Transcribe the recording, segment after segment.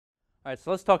All right,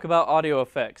 so let's talk about audio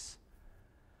effects.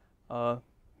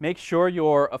 Make sure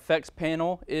your effects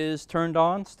panel is turned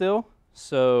on still.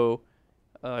 So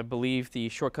I believe the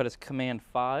shortcut is Command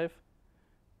 5.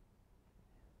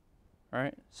 All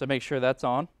right, so make sure that's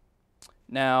on.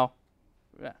 Now,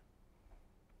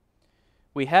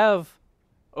 we have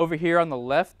over here on the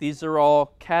left, these are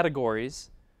all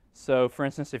categories. So for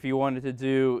instance, if you wanted to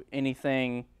do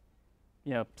anything,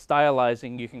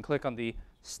 stylizing, you can click on the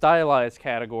stylized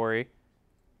category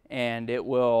and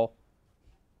it'll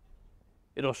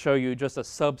show you just a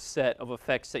subset of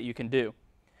effects that you can do.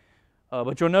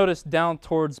 But you'll notice down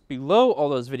towards below all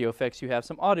those video effects, you have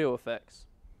some audio effects.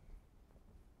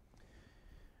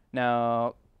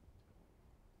 Now,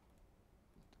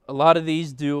 a lot of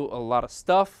these do a lot of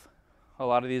stuff. A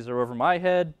lot of these are over my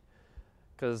head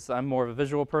because I'm more of a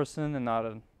visual person and not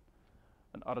an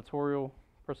auditorial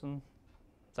person.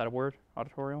 Is that a word?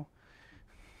 Auditorial?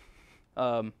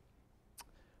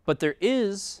 But there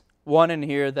is one in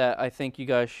here that I think you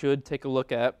guys should take a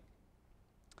look at.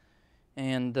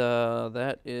 And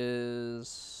that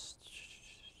is,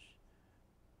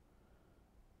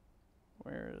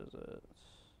 where is it?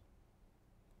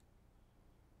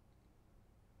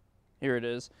 Here it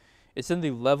is. It's in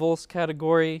the levels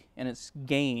category and it's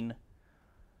gain.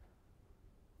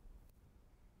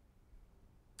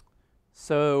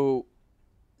 So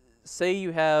say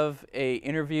you have an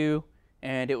interview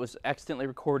and it was accidentally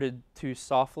recorded too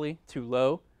softly, too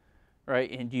low, right?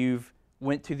 And you've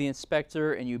went to the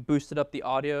inspector and you boosted up the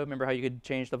audio. Remember how you could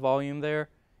change the volume there?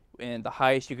 And the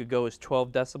highest you could go is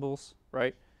 12 decibels,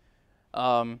 right?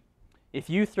 If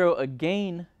you throw a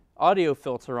gain audio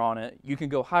filter on it, you can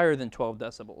go higher than 12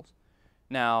 decibels.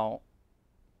 Now,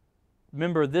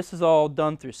 remember, this is all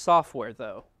done through software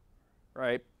though,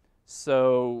 right?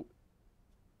 So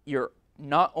you're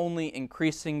not only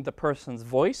increasing the person's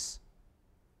voice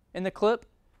in the clip,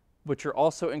 but you're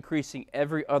also increasing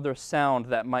every other sound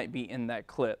that might be in that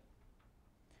clip.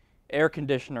 Air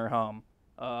conditioner hum,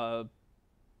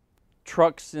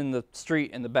 trucks in the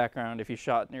street in the background if you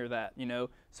shot near that,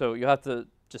 So you have to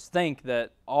just think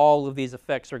that all of these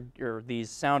effects or these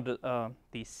sounds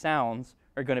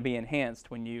are going to be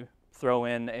enhanced when you throw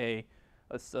in an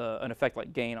effect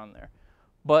like gain on there.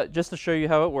 But just to show you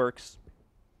how it works,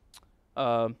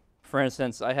 for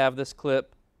instance, I have this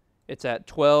clip. It's at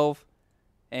 12,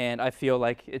 and I feel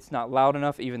like it's not loud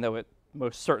enough, even though it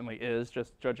most certainly is,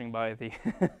 just judging by the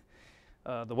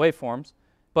the waveforms.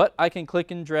 But I can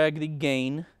click and drag the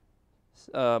gain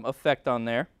effect on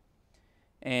there.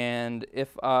 And if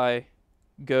I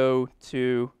go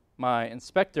to my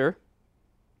inspector,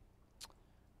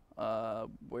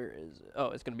 where is it?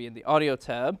 Oh, it's going to be in the audio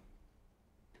tab.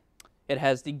 It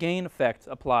has the gain effect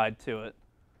applied to it.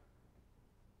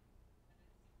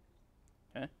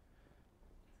 Okay.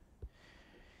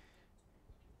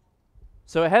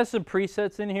 So it has some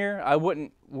presets in here. I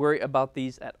wouldn't worry about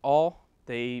these at all.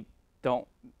 They don't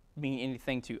mean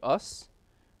anything to us.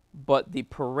 But the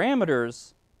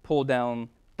parameters pull down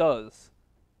does.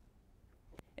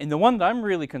 And the one that I'm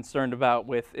really concerned about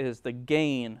with is the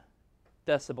gain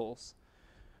decibels.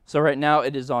 So right now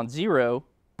it is on 0,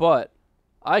 but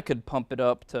I could pump it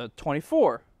up to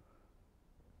 24,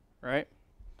 right?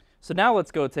 So now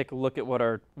let's go take a look at what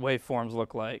our waveforms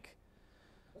look like.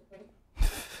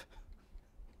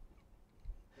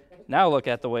 Now look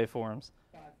at the waveforms.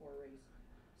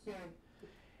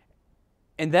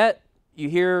 And that, you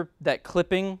hear that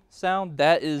clipping sound?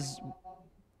 That is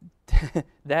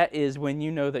that is when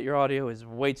you know that your audio is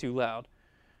way too loud.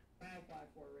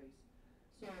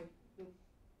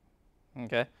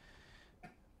 Okay.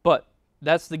 But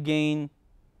that's the gain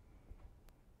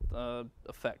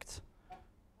effect.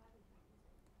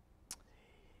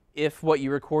 If what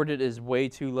you recorded is way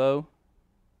too low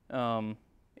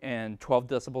and 12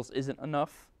 decibels isn't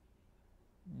enough,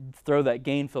 throw that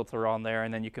gain filter on there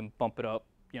and then you can bump it up,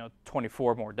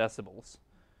 24 more decibels,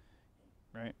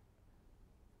 right?